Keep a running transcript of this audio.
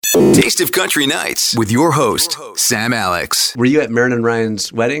Taste of Country Nights with your host, Sam Alex. Were you at Marin and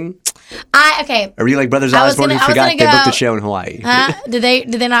Ryan's wedding? Okay. Or were you like Brothers I was Osborne who gonna forgot go- they booked a show in Hawaii? Huh? Did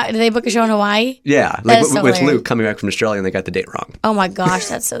they book a show in Hawaii? Yeah, That like is so with hilarious. Luke coming back from Australia and they got the date wrong. Oh my gosh,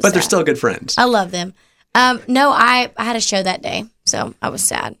 that's so sad. But they're still good friends. I love them. No, I had a show that day, so I was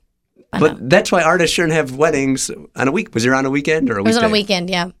sad. But that's why artists shouldn't have weddings on a week. Was it on a weekend or a It was weekday? on a weekend,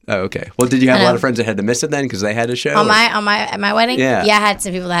 yeah. Oh, okay. Well, did you have I a lot know. of friends that had to miss it then because they had a show? At my wedding? Yeah. Yeah, I had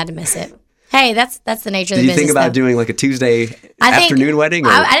some people that had to miss it. Hey, that's the nature of Did the you business. think about though. doing like a Tuesday I think- afternoon wedding?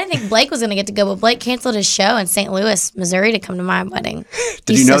 Or? I didn't think Blake was going to get to go, but Blake canceled his show in St. Louis, Missouri to come to my wedding.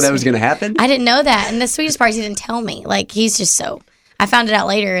 Did you know that was going to happen? I didn't know that. And the sweetest part is he didn't tell me. Like, he's just so... I found it out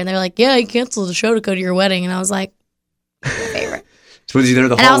later, and they're like, yeah, he canceled the show to go to your wedding. And I was like, my favorite. So was he there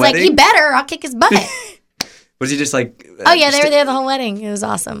the And I whole was wedding? like, he better. I'll kick his butt. Was he just like... Oh, yeah, they were there the whole wedding. It was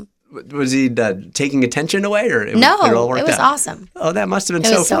awesome. Was he taking attention away or it all No, worked it was out? awesome. Oh, that must have been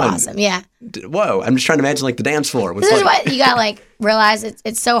It so was so fun. awesome. Yeah. Whoa, I'm just trying to imagine like the dance floor. Was This is like, what you got to like realize.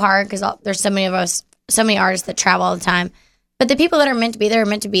 It's so hard because there's so many of us, so many artists that travel all the time. But the people that are meant to be there are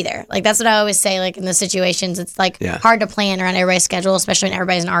meant to be there. Like, that's what I always say. Like, in those situations, it's like hard to plan around everybody's schedule, especially when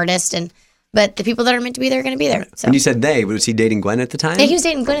everybody's an artist. But the people that are meant to be there are going to be there. So. When you said they, was he dating Gwen at the time? Yeah, he was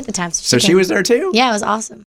dating Gwen at the time. So she was there too? Yeah, it was awesome.